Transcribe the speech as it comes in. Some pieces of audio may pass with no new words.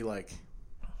like,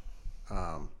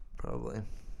 Probably.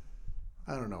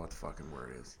 I don't know what the fucking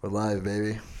word is. We're live,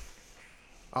 baby.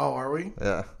 Oh, are we?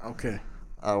 Yeah. Okay.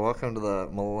 Welcome to the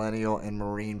Millennial and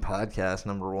Marine Podcast,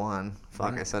 number 1.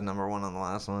 Fuck, Right. I said number 1 on the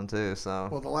last one, too, so.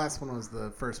 Well, the last one was the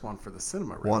first one for the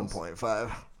cinema rentals.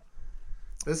 1.5.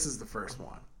 This is the first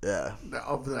one Yeah.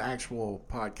 of the actual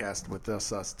podcast with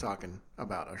us talking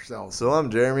about ourselves. So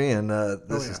I'm Jeremy, and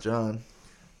this yeah. is John.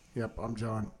 Yep, I'm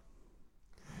John.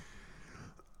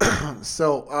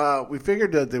 So we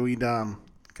figured that we'd kind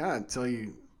of tell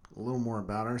you a little more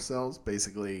about ourselves,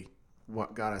 basically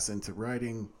what got us into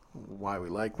writing, why we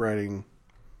like writing,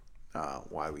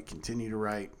 why we continue to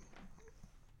write.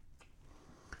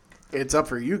 It's up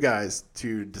for you guys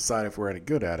to decide if we're any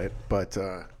good at it, but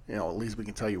at least we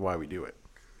can tell you why we do it.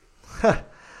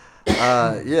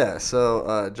 Yeah,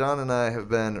 so John and I have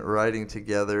been writing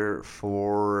together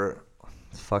for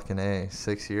fucking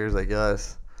 6 years, I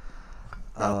guess.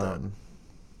 About that.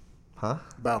 Huh?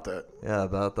 About that. Yeah,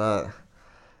 about that.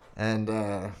 And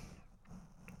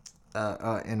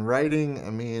in writing,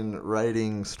 I mean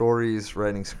writing stories,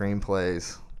 writing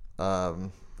screenplays,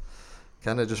 kind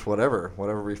of just whatever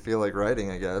we feel like writing,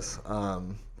 I guess.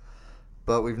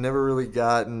 But we've never really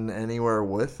gotten anywhere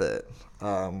with it.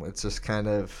 It's just kind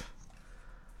of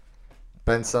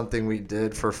been something we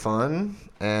did for fun,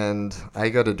 and I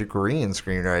got a degree in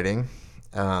screenwriting,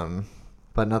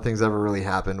 but nothing's ever really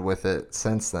happened with it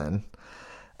since then.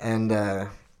 And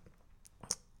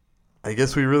I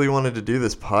guess we really wanted to do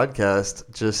this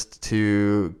podcast just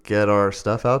to get our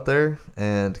stuff out there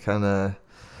and kind of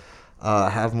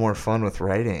have more fun with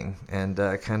writing and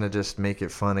kind of just make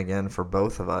it fun again for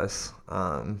both of us.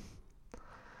 And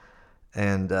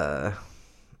I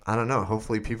don't know,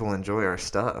 hopefully people enjoy our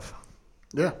stuff.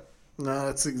 Yeah, no,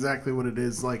 that's exactly what it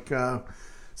is. Like,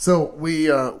 so we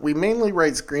mainly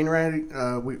write screenwriting.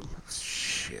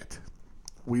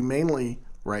 We mainly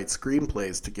write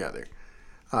screenplays together.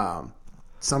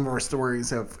 Some of our stories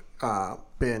have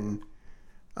been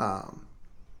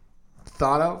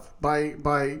thought of by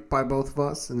both of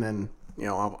us, and then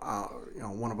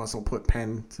one of us will put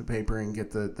pen to paper and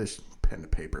get the pen to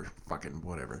paper, fucking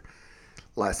whatever.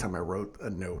 Last time I wrote a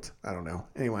note, I don't know.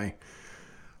 Anyway,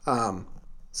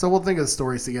 so we'll think of the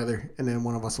stories together, and then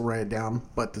one of us will write it down.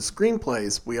 But the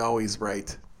screenplays we always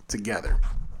write together.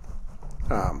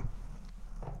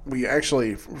 We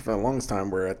actually, for the longest time,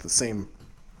 were at the same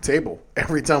table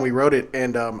every time we wrote it,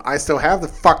 and I still have the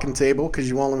fucking table because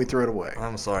you won't let me throw it away.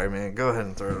 I'm sorry, man. Go ahead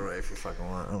and throw it away if you fucking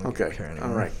want. I don't Okay. care anymore.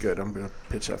 All right, good. I'm going to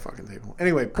pitch that fucking table.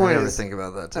 Anyway, I point never is, think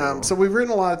about that table. so we've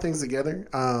written a lot of things together.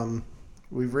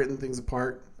 We've written things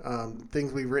apart.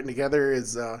 Things we've written together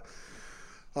is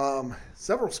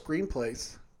several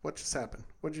screenplays. What just happened?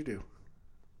 What'd you do?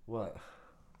 What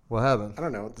happened? I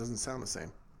don't know. It doesn't sound the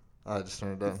same. I just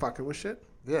turned it You down. fucking with shit?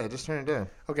 Yeah, I just turned it down.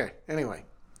 Okay. Anyway,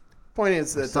 point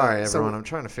is that Sorry, so everyone. I'm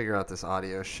trying to figure out this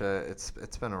audio shit. It's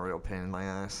been a real pain in my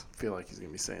ass. I feel like he's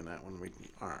gonna be saying that when we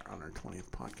are on our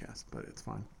 20th podcast, but it's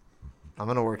fine. I'm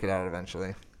gonna work it out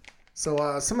eventually.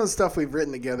 So some of the stuff we've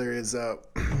written together is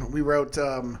we wrote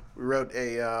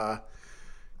a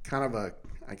kind of a,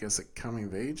 I guess, a coming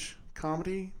of age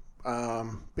comedy,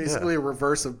 basically a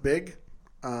reverse of Big.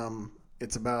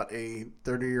 It's about a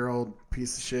 30-year-old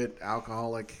piece of shit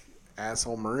alcoholic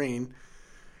asshole Marine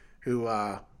who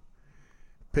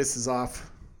pisses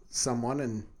off someone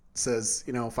and says,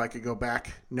 if I could go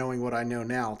back knowing what I know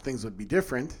now, things would be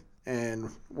different, and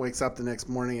wakes up the next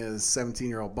morning in his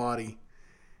 17-year-old body,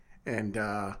 and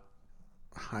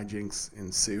hijinks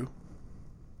ensue.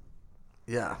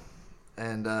 Yeah,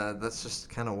 and that's just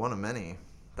kind of one of many.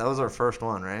 That was our first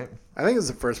one, right? I think it's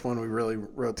the first one we really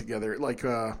wrote together. Like,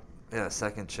 yeah,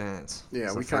 Second Chance. Yeah,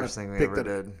 it's we the kind first of thing we picked ever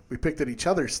at did. We picked at each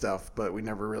other's stuff, but we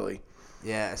never really.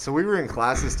 Yeah, so we were in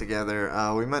classes together.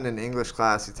 We met in English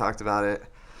class. We talked about it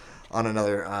on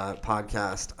another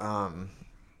podcast.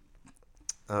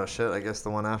 Oh shit! I guess the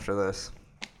one after this.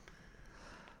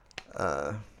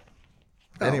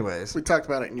 Anyways, we talked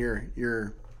about it in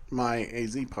your My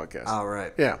AZ podcast. all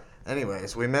right. Yeah.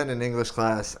 Anyways, we met in English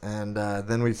class, and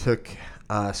then we took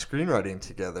screenwriting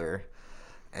together.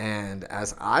 And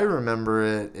as I remember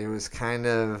it, it was kind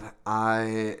of,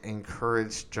 I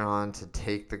encouraged John to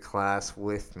take the class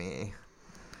with me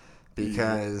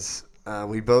because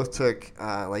we both took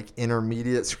like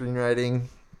intermediate screenwriting,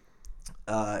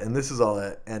 and this is all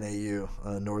at NAU,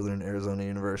 Northern Arizona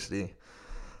University.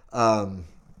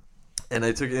 And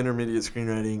I took intermediate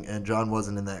screenwriting, and John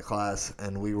wasn't in that class,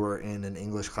 and we were in an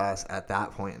English class at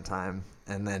that point in time.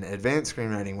 And then advanced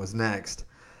screenwriting was next.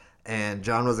 And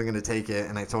John wasn't going to take it,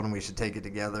 and I told him we should take it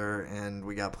together, and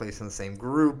we got placed in the same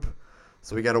group.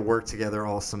 So we got to work together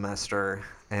all semester,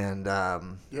 and Yeah.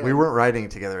 we weren't writing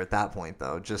together at that point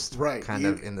though, just Right. kind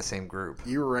of in the same group.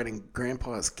 You were writing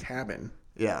Grandpa's Cabin,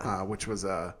 Yeah. which was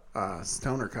a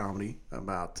stoner comedy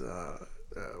about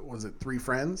was it three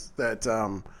friends that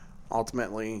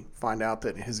ultimately find out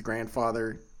that his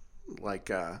grandfather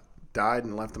died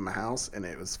and left them a house, and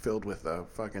it was filled with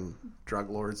fucking drug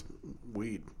lords'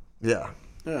 weed. Yeah.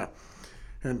 Yeah.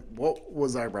 And what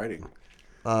was I writing?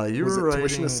 You Was were it writing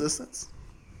tuition assistance?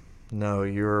 No,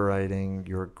 you were writing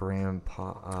your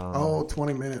grandpa.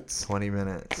 20 minutes. 20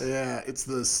 minutes. Yeah, it's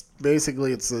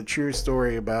basically it's the true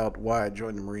story about why I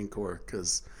joined the Marine Corps,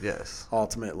 because Yes.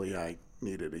 ultimately I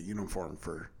needed a uniform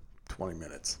for 20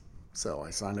 minutes. So I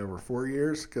signed over 4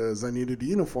 years because I needed a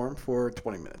uniform for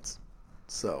 20 minutes.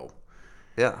 So,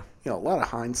 Yeah. a lot of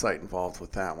hindsight involved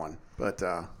with that one. But,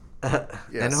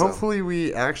 And hopefully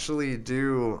we actually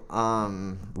do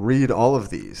read all of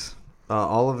these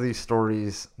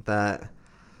stories that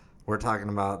we're talking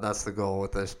about. That's the goal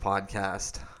with this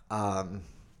podcast,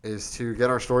 is to get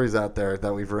our stories out there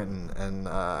that we've written and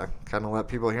kind of let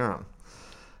people hear them.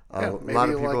 A lot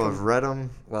of people have read them.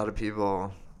 A lot of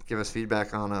people give us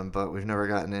feedback on them, but we've never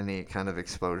gotten any kind of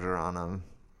exposure on them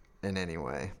in any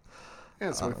way.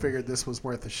 Yeah, so we figured this was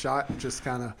worth a shot. Just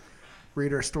kind of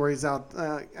read our stories out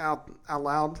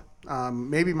loud.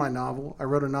 Maybe my novel. I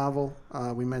wrote a novel.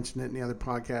 We mentioned it in the other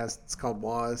podcast. It's called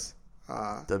Woz.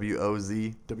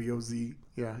 WOZ. WOZ.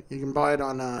 Yeah, you can buy it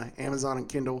on Amazon and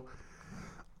Kindle.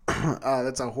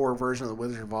 That's a horror version of The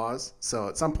Wizard of Oz. So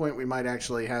at some point we might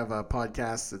actually have a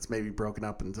podcast that's maybe broken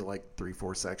up into like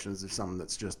 3-4 sections or something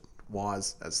that's just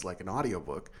Woz as like an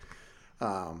audiobook.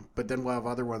 But then we'll have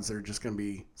other ones that are just going to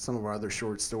be some of our other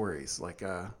short stories. Like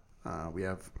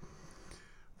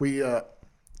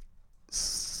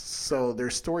so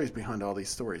there's stories behind all these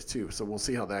stories too. So we'll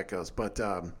see how that goes. But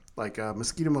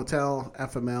Mosquito Motel,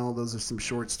 FML, those are some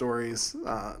short stories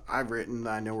I've written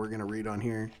that I know we're going to read on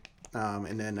here.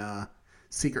 And then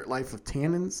Secret Life of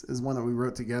Tannins is one that we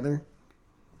wrote together.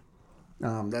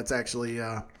 That's actually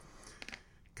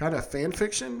kind of fan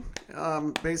fiction,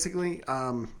 basically.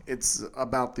 It's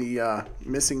about the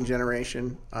missing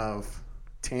generation of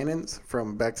Tannins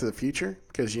from Back to the Future,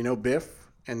 because Biff,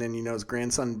 and then his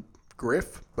grandson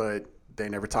Griff, but they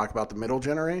never talk about the middle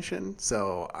generation.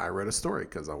 So I wrote a story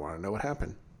because I want to know what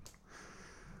happened.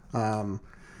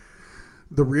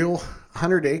 The Real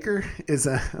 100 Acre is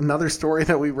another story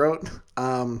that we wrote.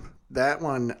 That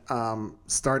one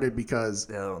started because...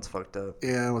 Yeah, that one's fucked up.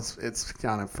 Yeah, it's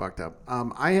kind of fucked up.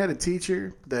 I had a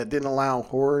teacher that didn't allow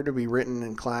horror to be written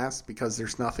in class because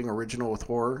there's nothing original with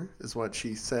horror, is what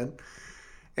she said.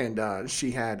 And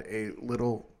she had a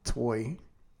little toy,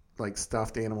 like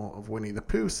stuffed animal of Winnie the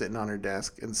Pooh sitting on her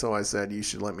desk. And so I said, you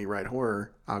should let me write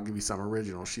horror. I'll give you some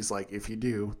original. She's like, if you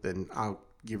do, then I'll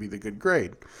give you the good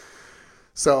grade.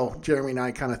 So Jeremy and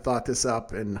I kind of thought this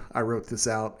up, and I wrote this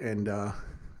out and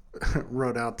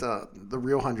wrote out The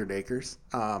Real 100 Acres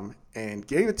and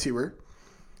gave it to her.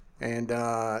 And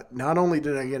not only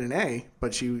did I get an A,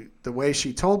 but the way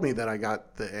she told me that I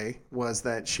got the A was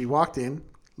that she walked in,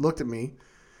 looked at me,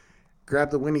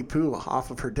 grabbed the Winnie Pooh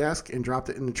off of her desk and dropped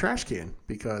it in the trash can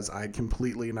because I had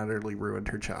completely and utterly ruined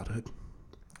her childhood.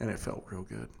 And it felt real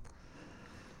good.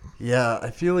 Yeah,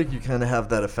 I feel like you kind of have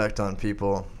that effect on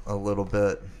people a little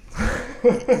bit.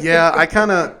 Yeah,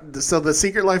 so the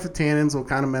Secret Life of Tannins will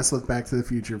kind of mess with Back to the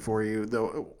Future for you.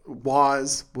 The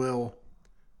Woz will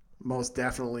most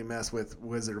definitely mess with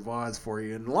Wizard of Oz for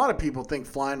you. And a lot of people think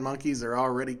flying monkeys are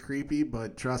already creepy,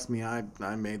 but trust me, I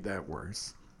made that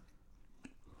worse.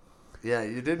 Yeah,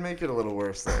 you did make it a little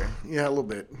worse there. Yeah, a little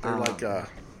bit. They're like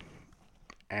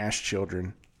ash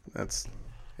children. It's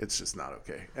just not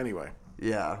okay. Anyway.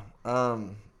 Yeah,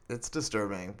 it's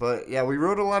disturbing. But yeah, we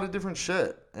wrote a lot of different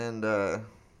shit. And I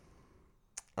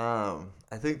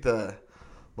think the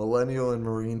millennial and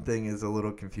marine thing is a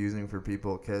little confusing for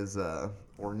people because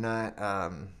we're not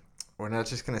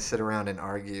just going to sit around and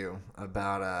argue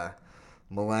about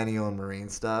millennial and marine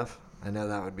stuff. I know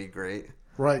that would be great.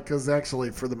 Right, because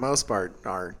actually, for the most part,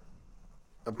 our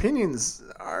opinions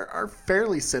are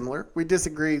fairly similar. We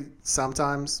disagree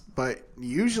sometimes, but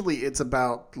usually it's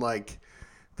about like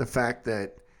the fact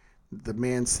that the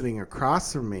man sitting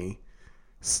across from me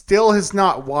still has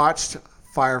not watched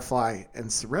Firefly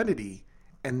and Serenity,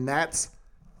 and that's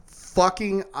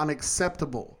fucking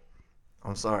unacceptable.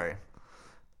 I'm sorry.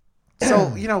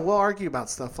 So, we'll argue about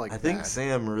stuff like that. I think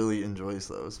Sam really enjoys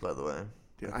those, by the way.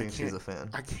 Dude, I think she's a fan.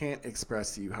 I can't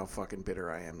express to you how fucking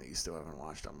bitter I am that you still haven't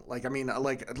watched them. Like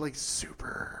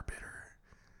super bitter.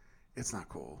 It's not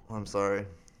cool. I'm sorry.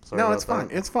 No, it's fine.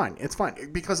 It's fine. It's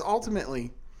fine. Because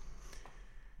ultimately,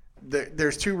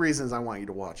 there's two reasons I want you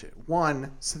to watch it.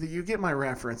 One, so that you get my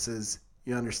references,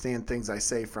 you understand things I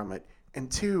say from it,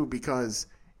 and two, because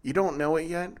you don't know it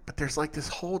yet, but there's like this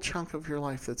whole chunk of your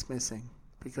life that's missing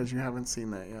because you haven't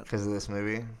seen that yet. Because of this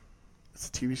movie? It's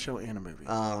a TV show and a movie.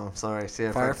 Oh, sorry. See,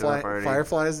 I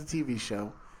Firefly is a TV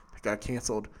show that got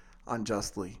canceled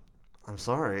unjustly. I'm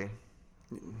sorry.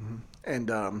 Mm-hmm.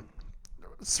 And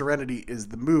Serenity is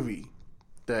the movie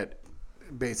that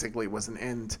basically was an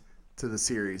end to the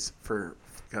series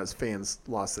because fans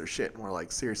lost their shit and were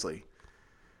like, seriously,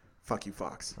 fuck you,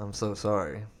 Fox. I'm so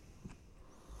sorry.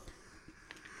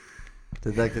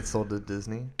 Did that get sold to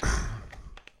Disney?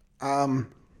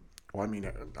 Well, I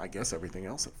mean, I guess everything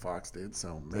else at Fox did,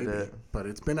 so maybe. Did it? But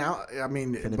it's been out. I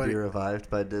mean, Can it be revived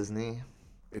by Disney?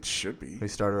 It should be. We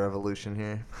start a revolution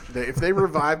here. If they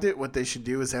revived it, what they should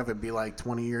do is have it be like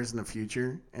 20 years in the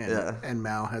future, and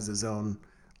Mal has his own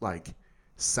like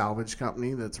salvage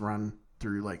company that's run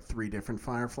through like 3 different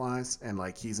Fireflies, and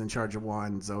like he's in charge of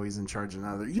one, Zoe's in charge of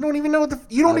another. You don't even know what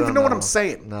what I'm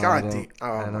saying. No, God,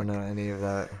 I don't know any of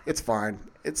that. It's fine.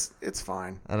 It's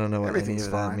fine. I don't know what any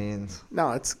of fine. that means.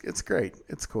 No, it's great.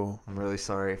 It's cool. I'm really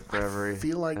sorry for I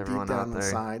feel like deep down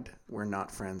inside we're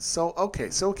not friends. So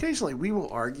occasionally we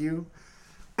will argue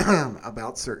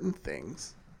about certain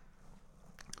things,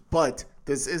 but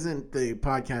this isn't the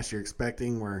podcast you're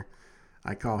expecting where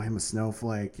I call him a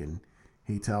snowflake and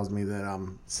he tells me that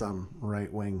I'm some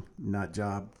right-wing nut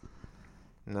job.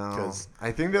 No,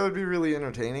 I think that would be really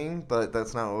entertaining, but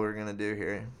that's not what we're going to do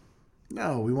here.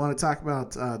 No, we want to talk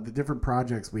about the different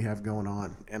projects we have going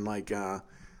on and like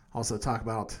also talk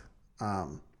about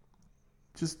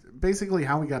just basically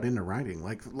how we got into writing.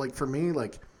 Like for me,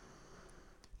 like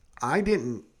I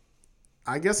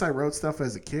guess I wrote stuff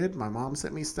as a kid. My mom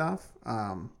sent me stuff,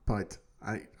 but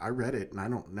I read it and I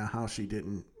don't know how she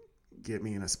didn't get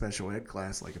me in a special ed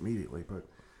class like immediately.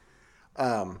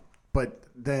 But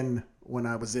then when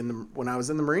I was in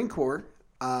the Marine Corps,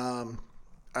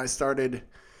 I started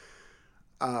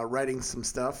writing some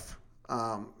stuff,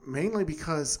 mainly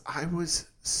because I was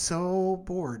so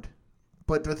bored.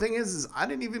 But the thing is I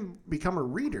didn't even become a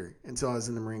reader until I was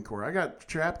in the Marine Corps. I got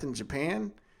trapped in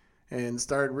Japan and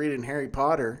started reading Harry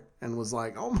Potter and was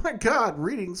like, oh my God,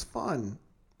 reading's fun.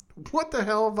 What the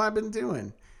hell have I been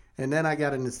doing? And then I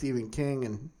got into Stephen King,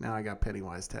 and now I got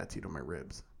Pennywise tattooed on my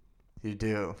ribs. You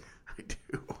do. I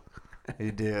do.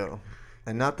 You do.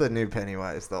 And not the new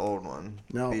Pennywise, the old one.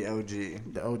 No. The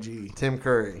OG. The OG. Tim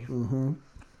Curry. Mm-hmm.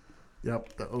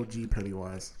 Yep, the OG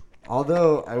Pennywise.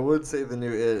 Although I would say the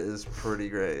new It is pretty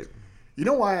great. You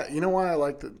know why I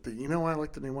like the new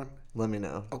one? Let me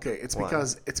know. Okay, it's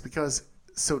because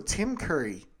so Tim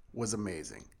Curry was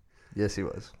amazing. Yes, he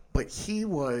was. But he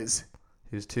was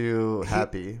too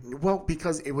happy. Well,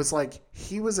 because it was like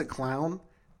he was a clown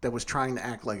that was trying to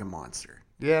act like a monster.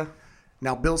 Yeah.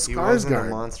 Now, Bill Skarsgård... He wasn't a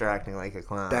monster acting like a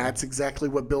clown. That's exactly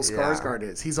what Bill Skarsgård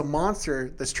is. He's a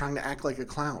monster that's trying to act like a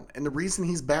clown. And the reason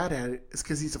he's bad at it is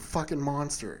because he's a fucking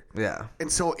monster. Yeah.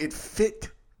 And so it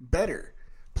fit better.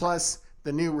 Plus,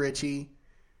 the new Richie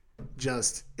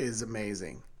just is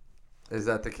amazing. Is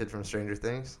that the kid from Stranger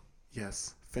Things?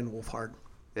 Yes. Finn Wolfhard.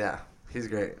 Yeah. He's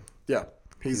great. Yeah.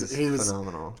 He was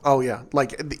phenomenal. Oh, yeah.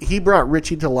 Like, he brought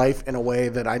Richie to life in a way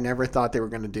that I never thought they were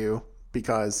going to do.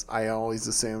 Because I always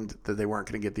assumed that they weren't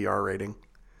going to get the R rating.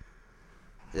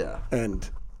 Yeah. And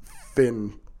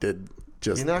Finn did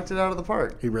just... He knocked it out of the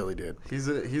park. He really did. He's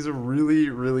a really,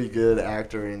 really good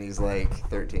actor, and he's like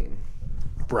 13.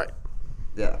 Right.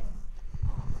 Yeah.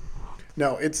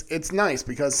 No, it's nice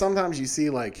because sometimes you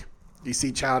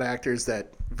see child actors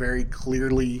that very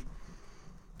clearly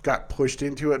got pushed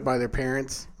into it by their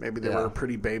parents. Maybe they were a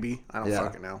pretty baby. I don't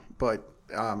fucking know. But...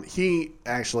 he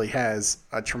actually has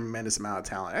a tremendous amount of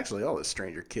talent. Actually, all the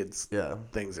Stranger Things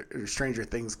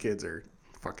kids are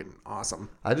fucking awesome.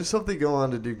 I just hope they go on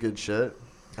to do good shit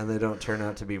and they don't turn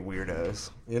out to be weirdos.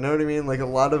 You know what I mean? Like a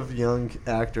lot of young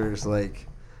actors, like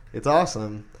it's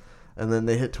awesome, and then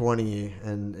they hit 20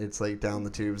 and it's like down the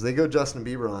tubes. They go Justin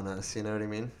Bieber on us. You know what I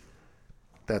mean?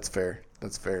 That's fair.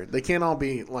 They can't all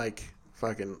be like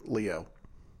fucking Leo.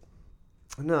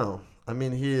 No. I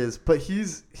mean, he is, but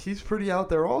he's pretty out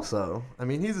there also. I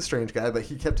mean, he's a strange guy, but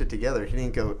he kept it together. He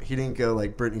didn't go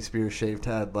like Britney Spears shaved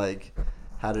head, like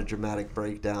had a dramatic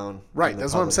breakdown. Right,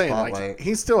 that's what I'm saying. Like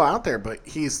he's still out there, but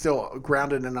he's still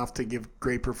grounded enough to give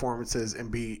great performances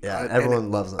and be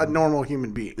everyone loves him. A normal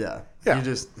human being. Yeah. He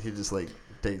just like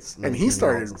dates. And he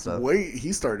started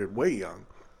way young,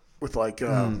 with like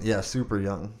super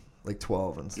young, like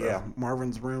 12 and stuff. Yeah,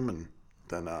 Marvin's Room and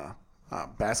then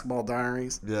Basketball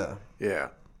Diaries. Yeah. Yeah.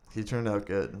 He turned out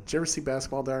good. Did you ever see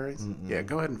Basketball Diaries? Mm-mm. Yeah,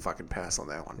 go ahead and fucking pass on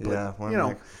that one. But,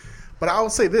 Yeah, but I will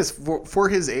say this for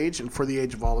his age and for the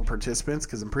age of all the participants,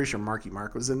 because I'm pretty sure Marky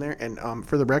Mark was in there. And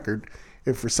for the record,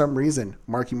 if for some reason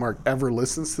Marky Mark ever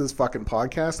listens to this fucking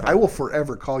podcast, I will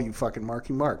forever call you fucking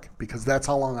Marky Mark, because that's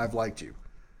how long I've liked you.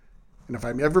 And if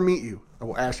I ever meet you, I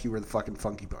will ask you where the fucking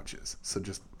Funky Punch is. So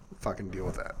just fucking deal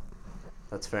with that.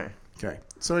 That's fair. Okay.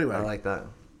 So anyway, I like that.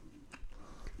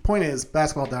 Point is,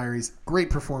 Basketball Diaries, great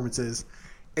performances.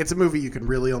 It's a movie you can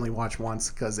really only watch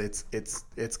once, because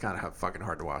it's kind of fucking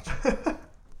hard to watch.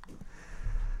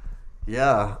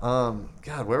 Yeah.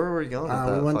 God, where were we going with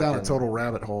that? We went down a total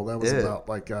rabbit hole. That was about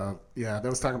that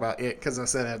was talking about it, because I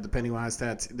said I had the Pennywise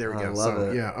tattoo. There we go. I love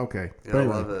it. Yeah, okay. Yeah, I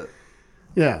love it.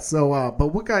 Yeah. So, but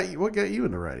what got you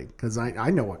into writing? Because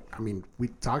I know what I mean. We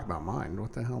talked about mine.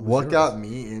 What the hell? What got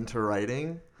me into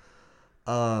writing?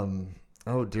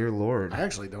 Oh dear Lord. I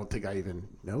actually don't think I even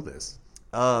know this.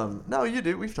 No, you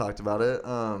do. We've talked about it.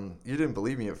 You didn't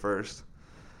believe me at first.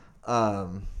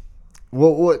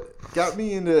 What got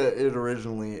me into it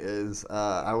originally is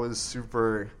I was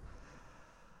super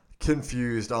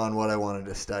confused on what I wanted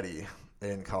to study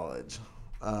in college.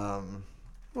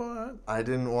 What? I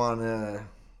didn't want to,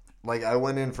 I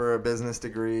went in for a business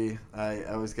degree.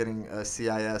 I was getting a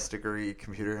CIS degree,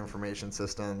 computer information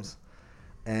systems.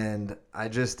 And I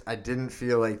didn't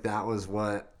feel like that was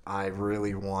what I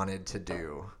really wanted to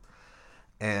do.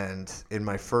 And in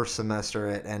my first semester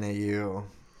at NAU,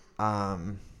 I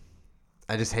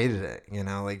just hated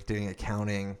it, doing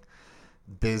accounting,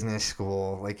 business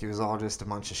school. It was all just a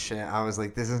bunch of shit. I was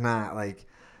like, this is not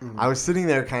I was sitting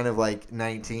there kind of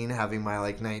 19, having my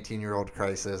 19-year-old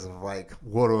crisis of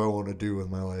what do I want to do with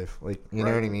my life? You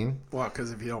know what I mean? Well,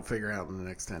 because if you don't figure out in the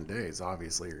next 10 days,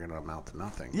 obviously you're going to amount to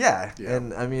nothing. Yeah.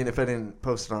 And I mean, if I didn't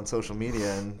post it on social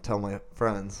media and tell my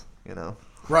friends,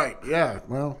 Right. Yeah.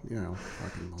 Well,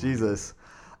 fucking Jesus.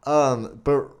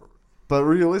 But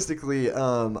realistically,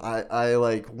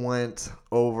 I went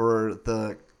over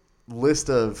the list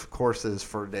of courses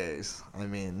for days. I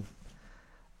mean,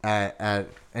 at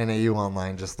NAU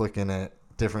Online, just looking at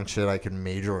different shit I could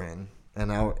major in,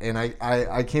 and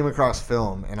I came across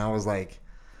film, and I was like,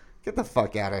 get the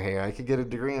fuck out of here! I could get a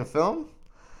degree in film,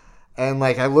 and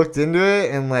I looked into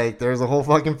it, and there's a whole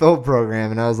fucking film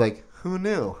program, and I was like, who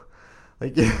knew?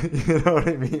 You know what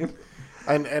I mean?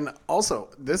 And also,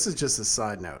 this is just a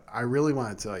side note. I really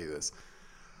want to tell you this,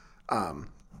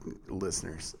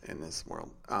 listeners in this world.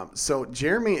 So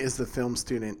Jeremy is the film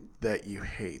student that you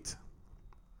hate.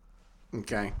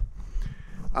 Okay.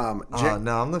 No,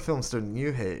 I'm the film student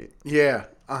you hate. Yeah.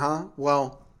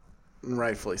 Well,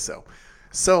 rightfully so.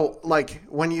 So,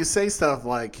 when you say stuff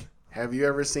like, "Have you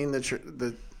ever seen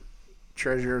the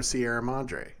Treasure of Sierra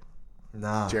Madre?"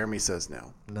 Nah. Jeremy says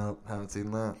no. Nope, haven't seen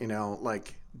that.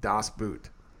 Das Boot.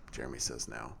 Jeremy says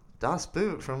no. Das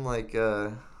Boot from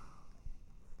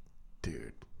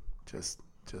Dude, just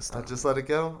just let it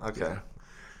go. Okay. Yeah.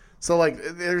 So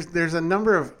there's a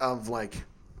number of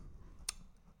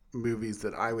movies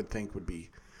that I would think would be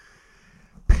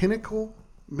pinnacle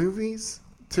movies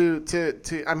to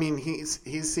I mean,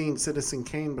 he's seen Citizen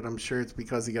Kane, but I'm sure it's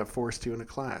because he got forced to in a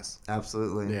class.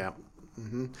 Absolutely. Yeah.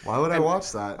 Mm-hmm. Why would I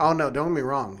watch that? Oh no, don't get me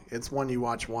wrong. It's one you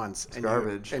watch once. It's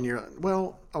garbage. You're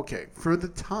well, okay. For the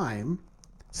time,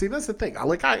 see, that's the thing.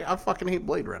 I fucking hate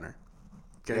Blade Runner.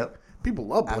 Okay, yep. People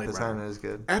love Blade Runner. At the time, it was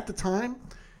good. At the time,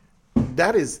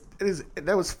 that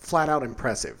was flat out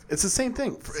impressive. It's the same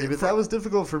thing. But that was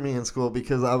difficult for me in school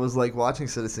because I was watching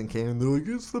Citizen Kane and they're like,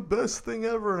 it's the best thing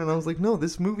ever, and I was like, no,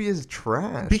 this movie is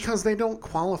trash. Because they don't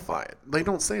qualify it. They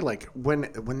don't say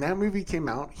when that movie came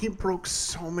out, he broke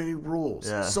so many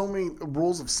rules, so many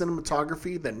rules of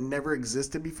cinematography that never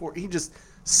existed before. He just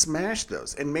smashed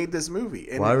those and made this movie.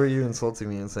 And why were you insulting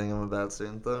me and saying I'm a bad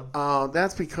student though?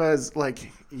 That's because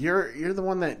you're the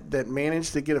one that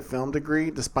managed to get a film degree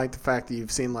despite the fact that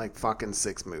you've seen fucking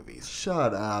 6 movies.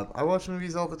 Shut up. I watch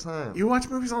movies all the time. You watch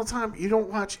movies all the time. You don't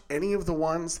watch any of the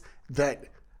ones that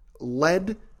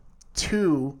led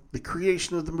to the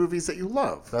creation of the movies that you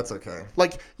love. That's okay.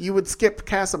 You would skip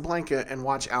Casablanca and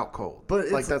watch Out Cold. But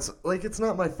it's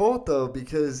not my fault though,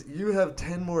 because you have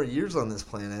 10 more years on this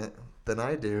planet than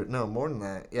I do. No, more than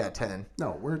that. Yeah, 10.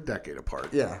 No, we're a decade apart.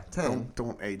 Yeah, 10.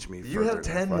 Don't age me. You have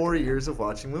 10 more years of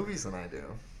watching movies than I do.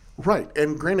 Right.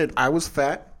 And granted, I was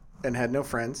fat and had no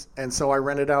friends, and so I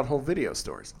rented out whole video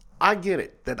stores. I get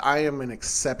it that I am an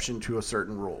exception to a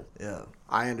certain rule. Yeah.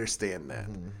 I understand that.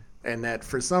 Mm-hmm. And that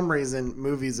for some reason,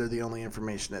 movies are the only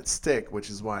information that stick,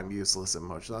 which is why I'm useless at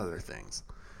most other things.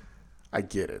 I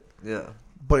get it. Yeah.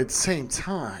 But at the same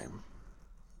time,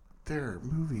 there are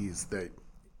movies that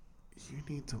you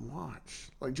need to watch.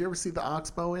 Like, did you ever see the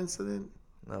Oxbow incident?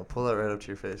 No, pull that right up to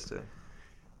your face, too.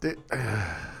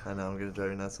 I know, I'm going to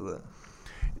drive you nuts with it.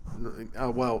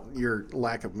 Well, your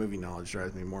lack of movie knowledge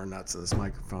drives me more nuts than this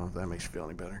microphone, if that makes you feel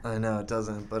any better. I know, it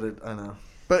doesn't, but I know.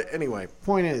 But anyway,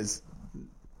 point is,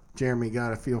 Jeremy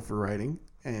got a feel for writing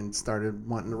and started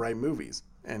wanting to write movies.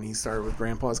 And he started with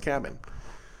Grandpa's Cabin.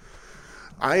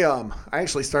 I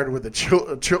actually started with a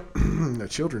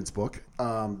children's book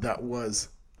that was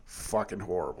fucking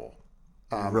horrible.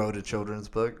 You wrote a children's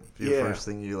book? First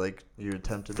thing you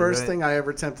attempted to write? First thing I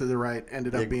ever attempted to write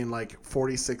ended up being like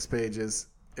 46 pages,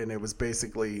 and it was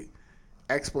basically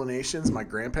explanations my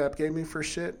grandpap gave me for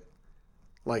shit.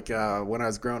 Like when I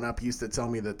was growing up, he used to tell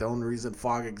me that the only reason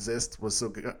fog exists was so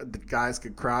the guys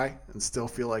could cry and still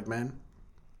feel like men.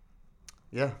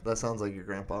 Yeah, that sounds like your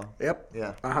grandpa. Yep.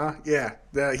 Yeah.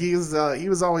 Yeah. He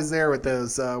was always there with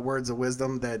those words of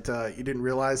wisdom that you didn't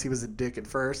realize he was a dick at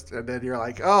first, and then you're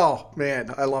like, oh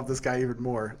man, I love this guy even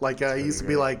more. Like he used to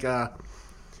be like,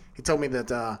 he told me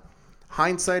that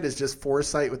hindsight is just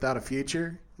foresight without a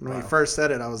future. And when he first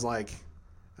said it, I was like,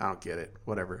 I don't get it,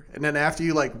 whatever. And then after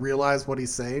you like realize what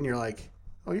he's saying, you're like,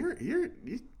 oh, you're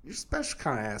a special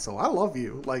kind of asshole. I love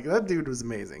you. Like that dude was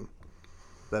amazing.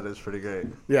 That is pretty great.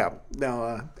 Yeah.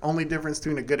 Now, only difference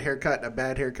between a good haircut and a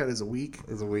bad haircut is a week.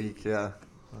 Yeah.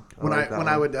 When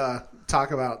I would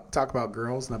talk about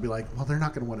girls, and I'd be like, well, they're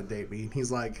not going to want to date me. And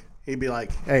he'd be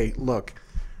like, hey, look,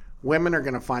 women are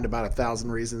going to find about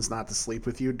 1,000 reasons not to sleep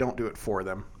with you. Don't do it for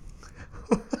them.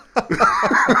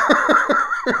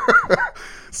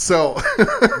 So,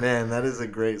 man, that is a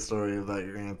great story about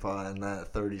your grandpa and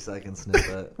that 30-second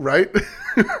snippet. Right?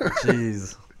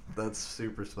 Jeez. That's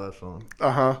super special.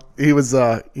 He was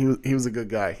a good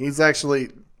guy. He's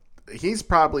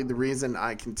probably the reason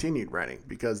I continued writing,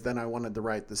 because then I wanted to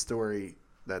write the story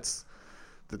that's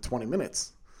the 20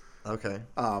 minutes. Okay.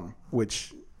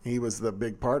 Which he was the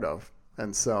big part of,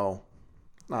 and so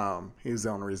he was the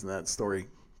only reason that story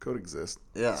could exist.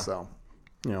 Yeah. So,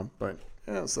 but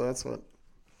yeah, so that's what.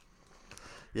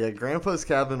 Yeah, Grandpa's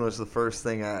Cabin was the first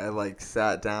thing I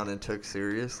sat down and took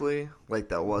seriously. Like,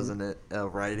 that wasn't a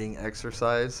writing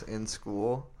exercise in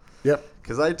school. Yep.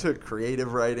 Because I took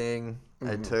creative writing.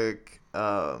 I took,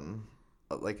 a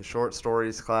short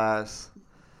stories class.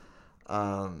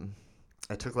 I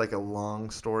took, a long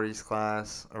stories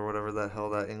class, or whatever the hell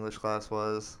that English class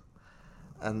was.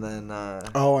 And then... I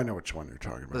know which one you're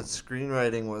talking about. The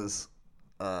screenwriting was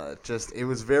it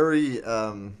was very...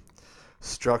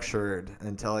 structured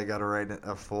until I got to write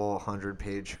a full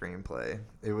 100-page screenplay.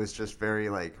 It was just very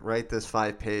write this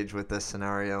 5-page with this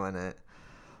scenario in it,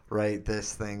 write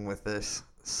this thing with this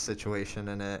situation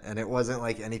in it, and it wasn't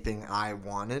anything I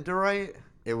wanted to write.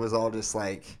 It was all just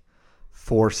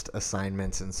forced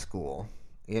assignments in school.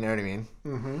 You know what I mean?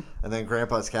 Mm-hmm. And then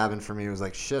Grandpa's Cabin for me was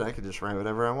shit, I could just write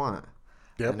whatever I want.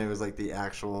 Yep. And it was the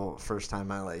actual first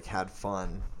time I had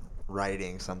fun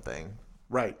writing something.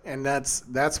 Right, and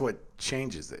that's what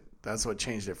changes it. That's what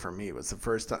changed it for me. It was the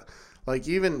first time,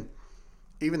 even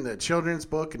the children's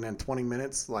book and then 20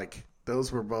 minutes,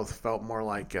 those were both felt more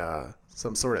like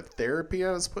some sort of therapy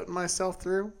I was putting myself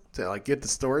through to get the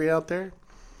story out there.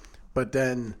 But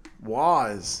then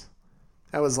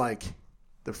that was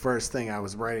the first thing I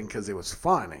was writing because it was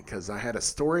fun and because I had a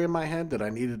story in my head that I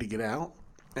needed to get out.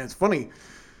 And it's funny.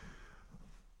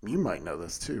 You might know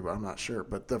this too, but I'm not sure.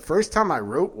 But the first time I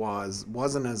wrote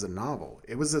wasn't as a novel.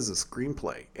 It was as a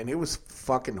screenplay, and it was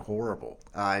fucking horrible.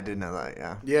 I did know that,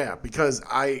 yeah. Yeah, because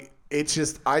I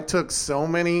took so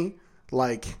many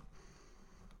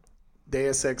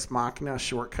Deus Ex Machina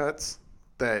shortcuts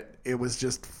that it was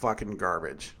just fucking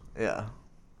garbage. Yeah.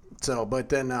 So, but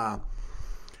then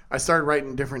I started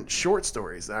writing different short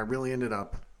stories that I really ended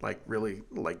up really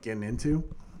getting into,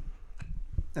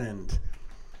 and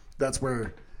that's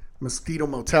where Mosquito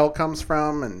Motel comes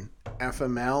from, and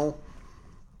FML,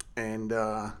 and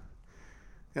The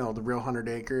Real 100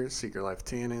 Acres, Secret Life of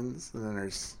Tannins, and then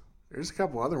there's a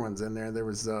couple other ones in there. There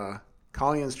was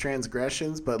Colleen's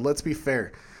Transgressions, but let's be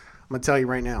fair. I'm gonna tell you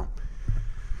right now,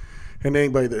 and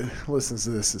anybody that listens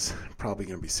to this is probably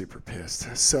gonna be super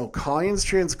pissed. So Colleen's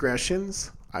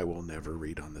Transgressions, I will never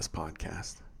read on this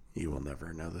podcast. You will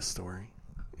never know the story.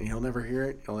 You'll never hear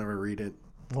it. You'll never read it.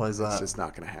 Why is that? It's just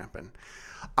not going to happen.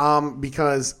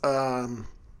 Because I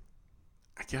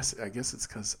guess it's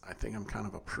because I think I'm kind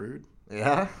of a prude.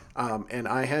 Yeah. And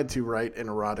I had to write an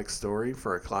erotic story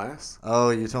for a class.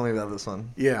 Oh, you told me about this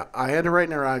one. Yeah, I had to write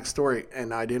an erotic story,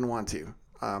 and I didn't want to.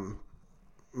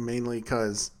 Mainly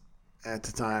because at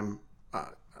the time,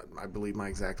 I believe my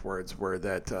exact words were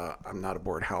that I'm not a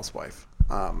bored housewife.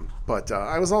 But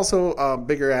I was also a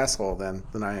bigger asshole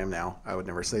than I am now. I would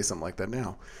never say something like that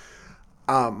now.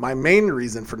 My main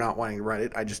reason for not wanting to write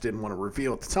it, I just didn't want to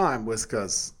reveal at the time, was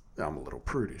because I'm a little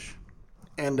prudish.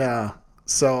 And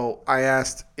so I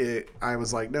asked it, I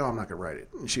was like, no, I'm not going to write it.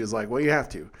 And she was like, well, you have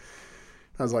to.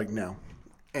 I was like, no.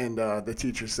 And the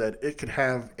teacher said it could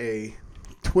have a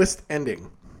twist ending.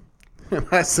 And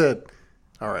I said,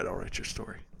 all right, I'll write your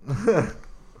story.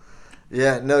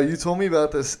 Yeah, no, you told me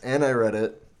about this and I read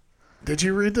it. Did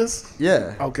you read this?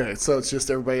 Yeah. Okay, so it's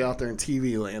just everybody out there in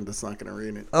TV land that's not going to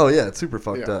read it. Oh, yeah, it's super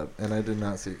fucked up, and I did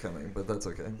not see it coming, but that's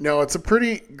okay. No, it's a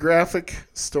pretty graphic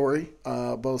story,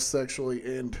 both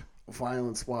sexually and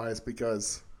violence-wise,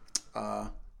 because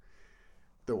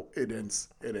it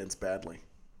ends badly.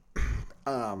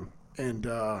 And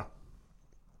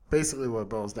basically what it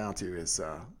boils down to is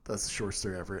that's the short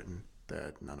story I've written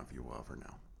that none of you will ever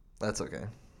know. That's okay.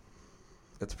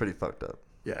 It's pretty fucked up.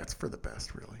 Yeah, it's for the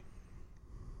best, really.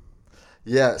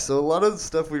 Yeah, so a lot of the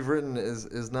stuff we've written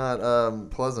is not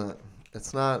pleasant.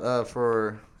 It's not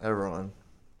for everyone.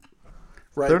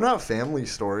 Right. They're not family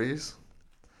stories.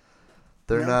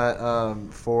 They're not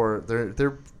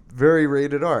they're very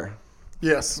rated R.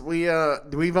 Yes,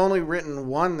 we've only written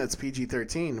one that's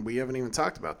PG-13. We haven't even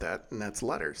talked about that, and that's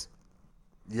Letters.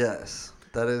 Yes,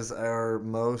 that is our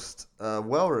most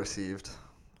well-received,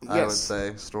 I would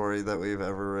say, story that we've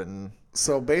ever written.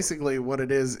 So basically what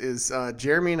it is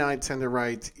Jeremy and I tend to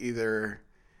write either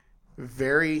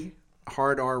very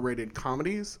hard R-rated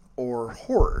comedies or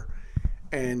horror.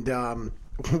 And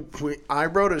I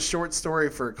wrote a short story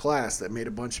for a class that made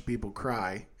a bunch of people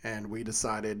cry, and we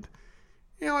decided,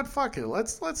 you know what, fuck it.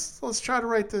 Let's try to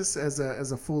write this as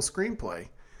a full screenplay.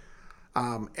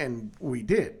 And we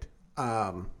did.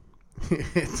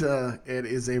 It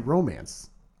is a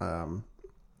romance.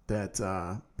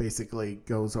 That basically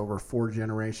goes over 4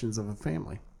 generations of a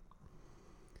family.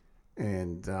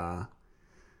 And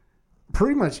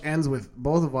pretty much ends with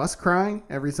both of us crying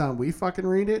every time we fucking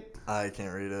read it. I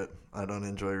can't read it. I don't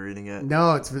enjoy reading it.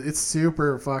 No, it's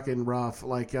super fucking rough.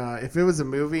 Like, if it was a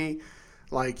movie,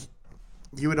 like,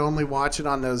 you would only watch it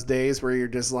on those days where you're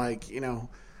just like, you know,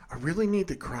 I really need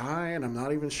to cry, and I'm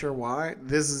not even sure why.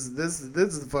 This is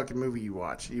the fucking movie you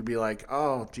watch. You'd be like,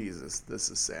 oh, Jesus, this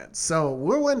is sad. So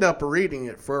we'll end up reading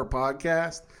it for a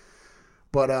podcast,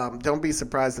 but don't be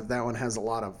surprised if that one has a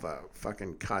lot of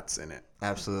fucking cuts in it.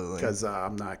 Absolutely. Because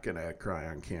I'm not going to cry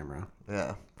on camera.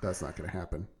 Yeah. That's not going to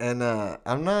happen. And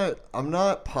I'm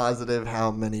not positive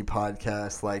how many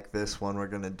podcasts like this one we're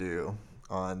going to do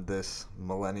on this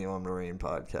Millennial Marine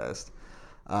podcast.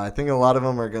 I think a lot of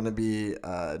them are going to be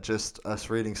just us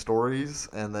reading stories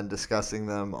and then discussing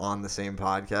them on the same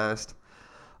podcast.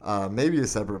 Maybe a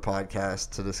separate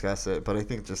podcast to discuss it, but I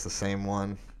think just the same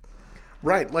one.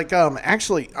 Right. Like,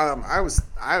 actually, I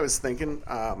was thinking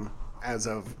as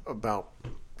of about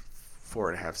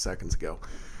 4.5 seconds ago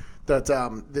that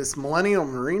this Millennial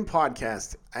Marine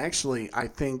podcast actually, I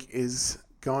think, is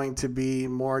going to be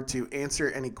more to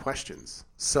answer any questions.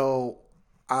 So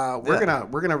we're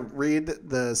gonna read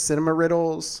the cinema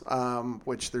riddles,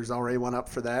 which there's already one up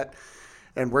for that,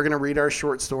 and we're gonna read our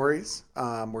short stories.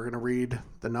 We're gonna read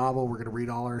the novel. We're gonna read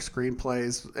all our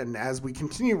screenplays, and as we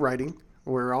continue writing,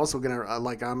 we're also gonna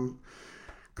I'm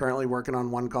currently working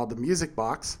on one called The Music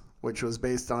Box, which was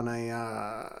based on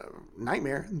a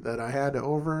nightmare that I had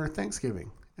over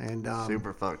Thanksgiving, and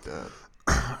super fucked up.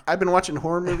 I've been watching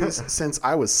horror movies since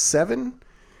I was 7,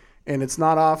 and it's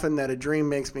not often that a dream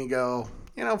makes me go,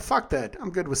 you know, fuck that.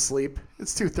 I'm good with sleep.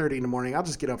 It's 2:30 in the morning. I'll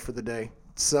just get up for the day.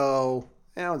 So,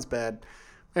 it's bad.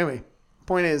 Anyway,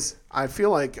 point is, I feel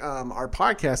like our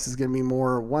podcast is going to be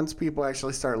more once people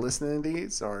actually start listening to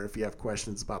these, or if you have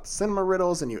questions about the cinema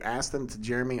riddles and you ask them to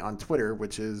Jeremy on Twitter,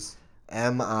 which is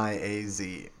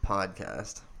MIAZ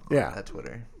podcast. Yeah. At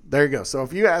Twitter. There you go. So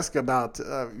if you ask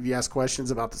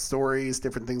questions about the stories,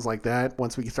 different things like that,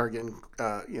 once we start getting,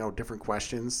 different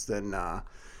questions, then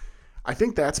I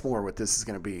think that's more what this is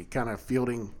going to be, kind of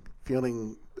fielding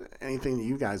anything that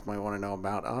you guys might want to know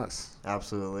about us.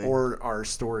 Absolutely. Or our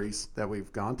stories that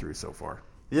we've gone through so far.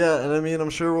 Yeah, and I mean, I'm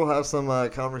sure we'll have some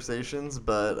conversations,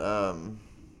 but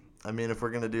if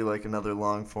we're going to do like another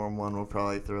long form one, we'll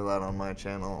probably throw that on my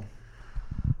channel.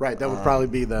 Right, that would probably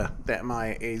be the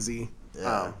MIAZ.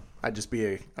 Yeah. I'd just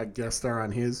be a guest star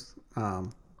on his for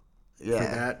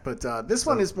yeah. that. But this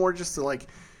one is more just to like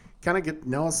kind of get to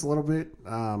know us a little bit.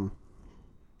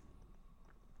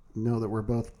 Know that we're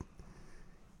both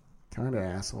kind of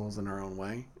assholes in our own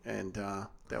way, and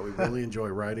that we really enjoy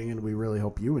writing, and we really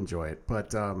hope you enjoy it.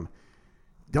 But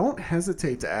don't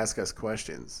hesitate to ask us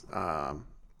questions.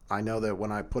 I know that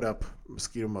when I put up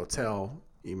Mosquito Motel,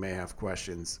 you may have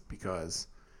questions because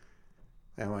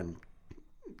that one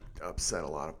upset a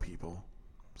lot of people.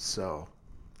 So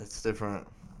it's different.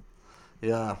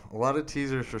 Yeah, a lot of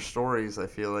teasers for stories I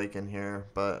feel like in here,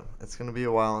 but it's gonna be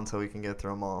a while until we can get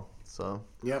through them all. So.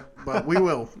 Yep, but we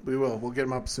will. We'll get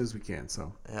them up as soon as we can.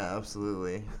 So. Yeah,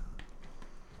 absolutely.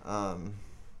 I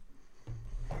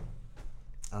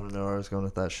don't know where I was going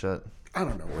with that shit. I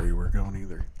don't know where you were going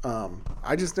either.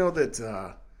 I just know that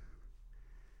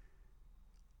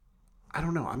I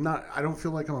don't know. I don't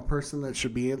feel like I'm a person that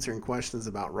should be answering questions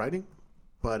about writing,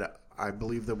 but I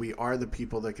believe that we are the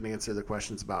people that can answer the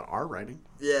questions about our writing.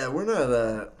 Yeah, we're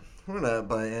not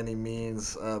by any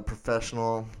means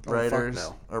professional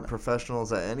writers or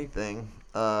professionals at anything.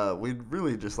 We'd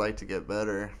really just like to get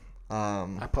better.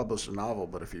 I published a novel,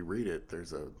 but if you read it,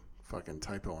 there's a fucking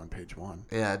typo on page 1.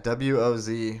 Yeah,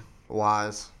 WOZ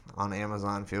Wise on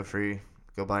Amazon. Feel free,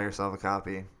 go buy yourself a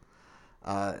copy.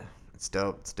 It's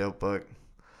dope. It's a dope book.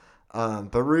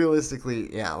 But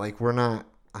realistically, yeah, like we're not.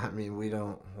 I mean, we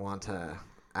don't want to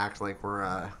act like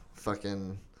we're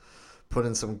fucking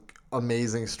putting some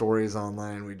amazing stories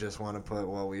online. We just want to put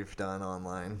what we've done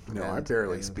online. No, I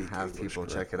barely speak have English people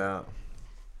correctly. check it out.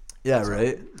 Yeah,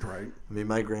 right? Right. I mean,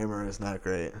 my grammar is not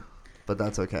great, but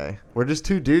that's okay. We're just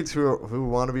two dudes who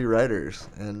want to be writers,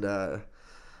 and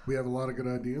we have a lot of good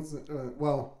ideas.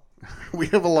 We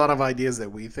have a lot of ideas that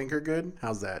we think are good.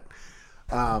 How's that?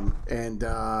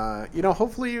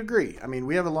 Hopefully you agree. I mean,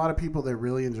 we have a lot of people that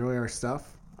really enjoy our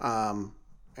stuff,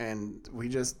 and we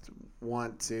just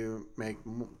want to make,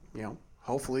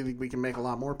 hopefully we can make a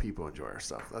lot more people enjoy our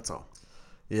stuff. That's all.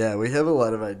 Yeah, we have a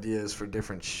lot of ideas for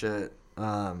different shit.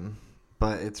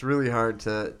 But it's really hard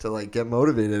to like get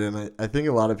motivated, and I think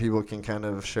a lot of people can kind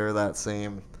of share that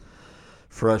same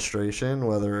frustration,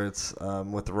 whether it's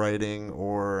with writing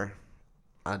or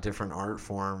a different art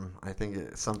form. I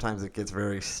think sometimes it gets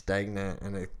very stagnant,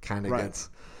 and it kind of gets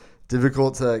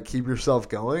difficult to keep yourself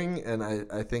going, and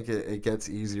I think it gets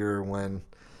easier when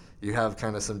you have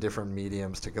kind of some different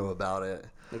mediums to go about it.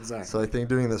 Exactly. So I think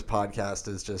doing this podcast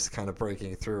is just kind of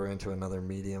breaking through into another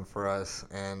medium for us,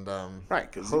 and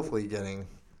cause hopefully getting...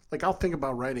 Like, I'll think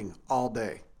about writing all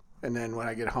day, and then when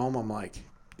I get home, I'm like,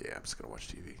 yeah, I'm just going to watch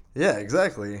TV. Yeah,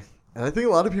 exactly. And I think a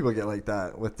lot of people get like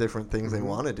that with different things they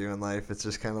want to do in life. It's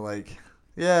just kind of like,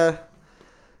 yeah,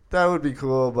 that would be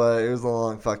cool, but it was a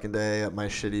long fucking day at my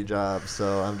shitty job,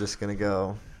 so I'm just going to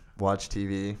go watch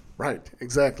TV. Right,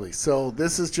 exactly. So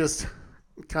this is just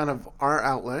kind of our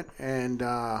outlet, and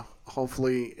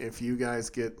hopefully if you guys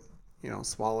get,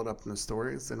 swallowed up in the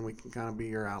stories, then we can kind of be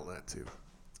your outlet too.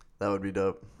 That would be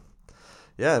dope.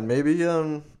 Yeah, and maybe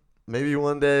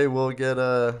one day we'll get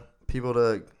people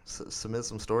to submit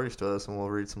some stories to us, and we'll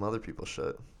read some other people's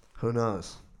shit. Who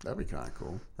knows? That'd be kind of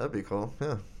cool. That'd be cool.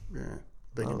 Yeah. Yeah.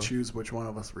 They can choose which one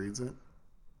of us reads it.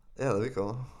 Yeah, that'd be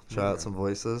cool. Try out some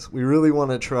voices. We really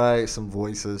want to try some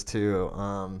voices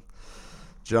too.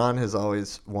 John has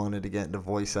always wanted to get into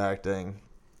voice acting.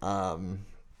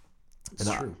 It's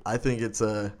true. I think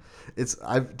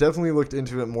I've definitely looked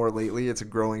into it more lately. It's a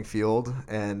growing field,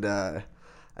 and I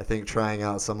think trying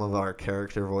out some of our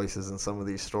character voices in some of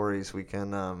these stories, we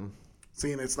can.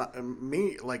 See, and it's not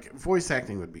me. Like, voice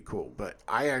acting would be cool, but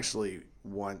I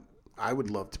would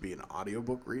love to be an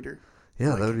audiobook reader.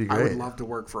 Yeah, that would be great. I would love to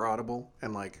work for Audible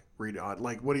and read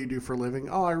what do you do for a living?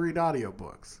 Oh, I read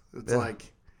audiobooks. It's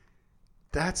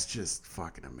that's just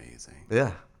fucking amazing.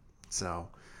 Yeah. So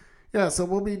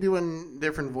we'll be doing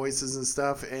different voices and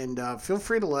stuff, and feel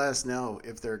free to let us know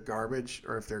if they're garbage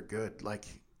or if they're good. Like,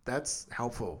 that's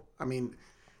helpful. I mean,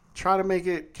 try to make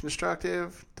it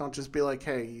constructive. Don't just be like,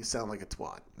 hey, you sound like a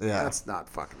twat. Yeah. That's not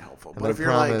fucking helpful. But I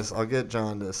promise I'll get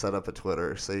John to set up a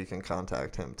Twitter so you can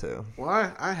contact him too.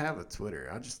 Well, I have a Twitter.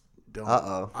 I just don't.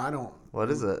 I don't. What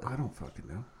is it? I don't fucking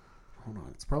know. Hold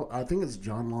on. It's probably. I think it's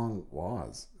John Long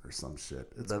Waz or some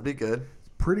shit. That'd be good.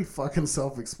 Pretty fucking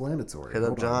self-explanatory. Hit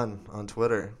up John on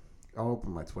Twitter. I'll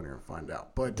open my Twitter and find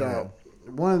out. But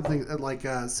one of the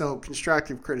things, so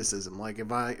constructive criticism. Like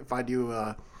if I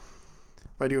do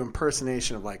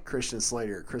impersonation of like Christian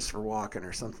Slater or Christopher Walken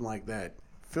or something like that,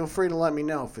 feel free to let me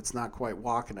know if it's not quite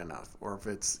Walken enough, or if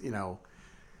it's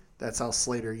that's how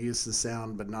Slater used to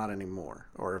sound but not anymore,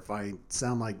 or if I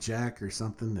sound like Jack or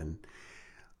something, then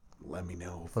let me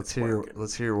know. Let's hear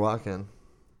your Walken.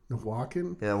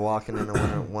 Walking? Yeah, walking in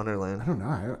a Wonderland. I don't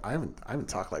know. I haven't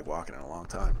talked like Walken in a long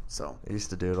time. So I used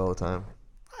to do it all the time.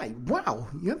 Wow,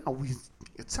 you're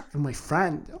talking to my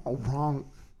friend. Oh, wrong.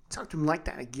 Talk to him like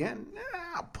that again.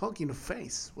 I'll poke you in the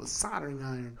face with a soldering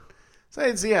iron. So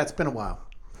it's been a while.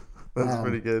 That's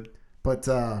pretty good. But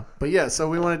yeah, so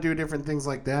we want to do different things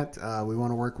like that. We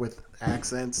want to work with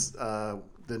accents. The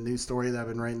new story that I've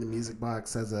been writing, the music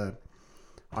box, has a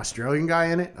Australian guy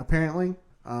in it. Apparently,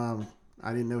 I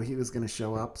didn't know he was going to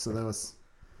show up, so that was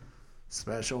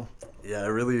special. Yeah, I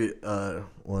really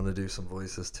want to do some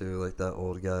voices too, like that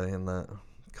old guy in that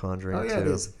Conjuring. Oh yeah, too. it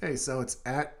is. Hey, so it's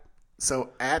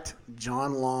at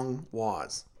John Long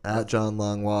Waz. At John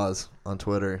Long Waz on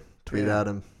Twitter. Tweet at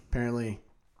him. Apparently,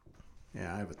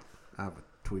 yeah, I have a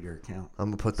Twitter account.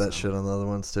 I'm gonna put that shit on the other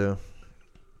ones too.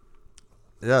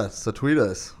 Yeah, so tweet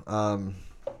us.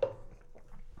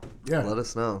 Yeah, let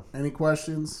us know. Any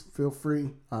questions? Feel free.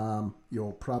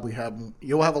 You'll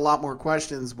have a lot more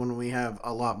questions when we have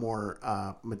a lot more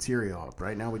material up.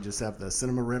 Right now, we just have the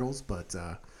cinema riddles, but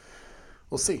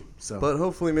we'll see. So, but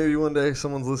hopefully, maybe one day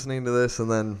someone's listening to this, and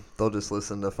then they'll just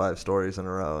listen to 5 stories in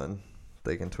a row, and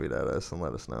they can tweet at us and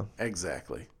let us know.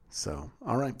 Exactly. So,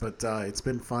 all right, but it's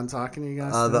been fun talking to you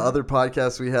guys. The other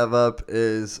podcast we have up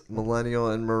is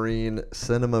Millennial and Marine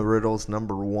Cinema Riddles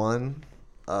 #1.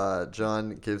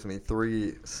 John gives me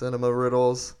 3 cinema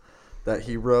riddles that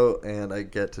he wrote, and I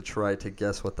get to try to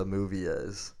guess what the movie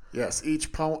is. Yes,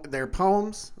 each poem. They're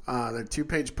poems. They're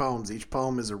 2-page poems. Each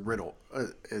poem is a riddle.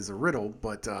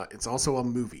 But it's also a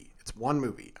movie. It's one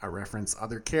movie. I reference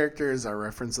other characters. I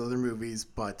reference other movies,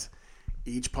 but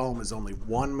each poem is only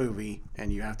one movie,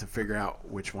 and you have to figure out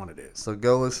which one it is. So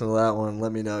go listen to that one.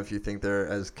 Let me know if you think they're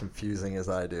as confusing as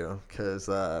I do. Because,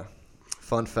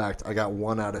 fun fact, I got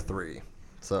 1 out of 3.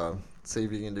 So see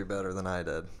if you can do better than I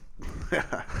did.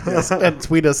 Yes, and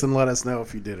tweet us and let us know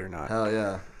if you did or not. Hell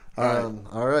yeah.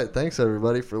 All right. Thanks,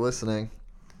 everybody, for listening.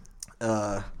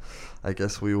 I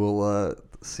guess we will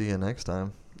see you next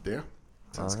time. Yeah.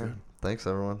 Sounds good. Thanks,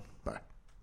 everyone.